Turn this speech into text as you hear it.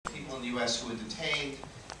U.S. who were detained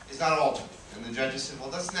is not altered. And the judges said,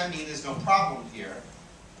 well, doesn't that mean there's no problem here,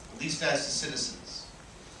 at least as to citizens?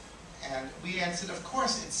 And we answered, of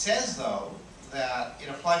course. It says, though, that it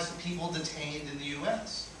applies to people detained in the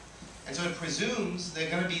U.S. And so it presumes they're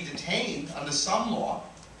going to be detained under some law,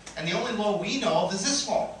 and the only law we know of is this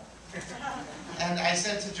law. And I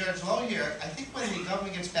said to Judge Lowe here, I think when the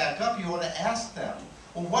government gets back up, you ought to ask them,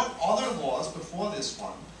 well, what other laws before this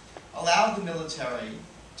one allowed the military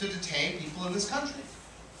to detain people in this country?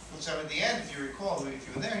 And so at the end, if you recall, if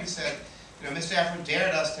you were there, he said, you know, Mr. Affron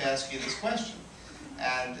dared us to ask you this question.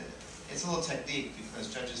 And it's a little technique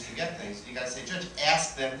because judges forget things. You got to say, Judge,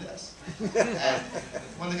 ask them this. And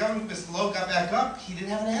when the government, Mr. Lowe, got back up, he didn't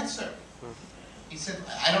have an answer. He said,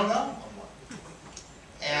 I don't know.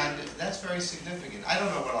 And that's very significant. I don't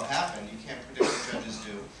know what will happen. You can't predict what judges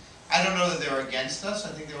do. I don't know that they were against us. I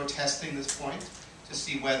think they were testing this point to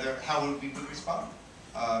see how we would respond.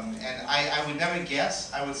 And I would never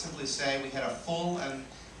guess. I would simply say we had a full and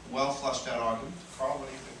well flushed out argument. Carl, what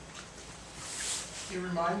do you think? It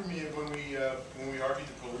reminded me of when we argued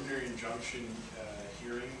the preliminary injunction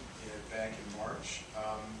hearing back in March.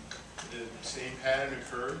 The same pattern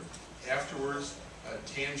occurred. Afterwards,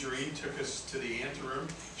 Tangerine took us to the anteroom.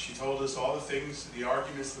 She told us all the things, the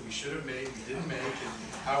arguments that we should have made, we didn't make, and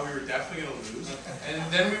how we were definitely going to lose. And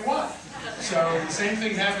then we won. So the same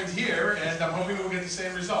thing happened here, and I'm hoping we'll get the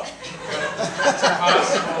same result. But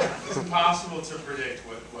it's impossible to predict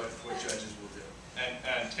what judges will do.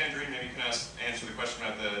 And Tangerine, maybe you can answer the question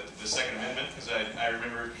about the Second Amendment, because I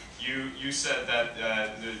remember you said that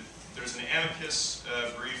there's an amicus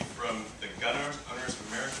brief from the Gun Owners of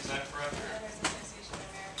America. Is that correct?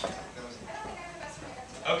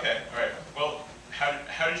 Okay, all right. Well,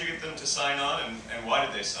 how did you get them to sign on, and why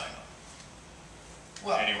did they sign on?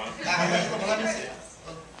 Well, anyone?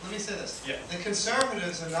 Let me say this. Yeah. The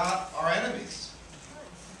conservatives are not our enemies.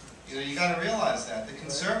 You know, you got to realize that. The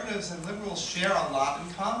conservatives and liberals share a lot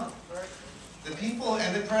in common. The people,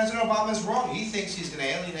 and the President Obama is wrong. He thinks he's going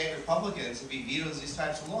to alienate Republicans if he vetoes these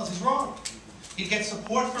types of laws. He's wrong. He'd get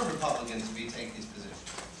support from Republicans if he take these positions.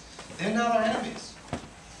 They're not our enemies.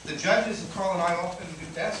 The judges that Carl and I often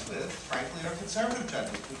do best with, frankly, are conservative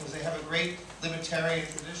judges because they have a great libertarian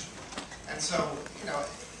tradition. And so, you know,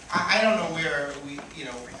 I don't know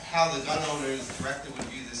how the gun owners directly would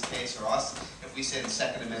view this case, or us, if we say the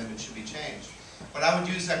Second Amendment should be changed. But I would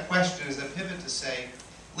use that question as a pivot to say,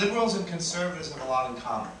 liberals and conservatives have a lot in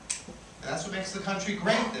common. And that's what makes the country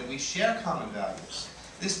great, that we share common values.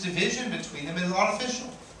 This division between them is artificial.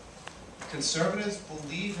 Conservatives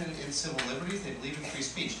believe in civil liberties, they believe in free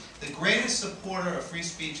speech. The greatest supporter of free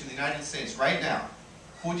speech in the United States right now,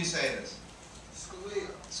 who would you say it is? Scalia.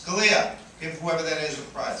 Scalia. Give whoever that is a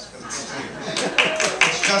prize, because it's Scalia.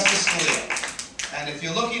 It's Justice Scalia. And if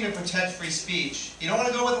you're looking to protect free speech, you don't want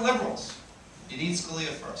to go with the liberals. You need Scalia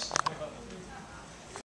first.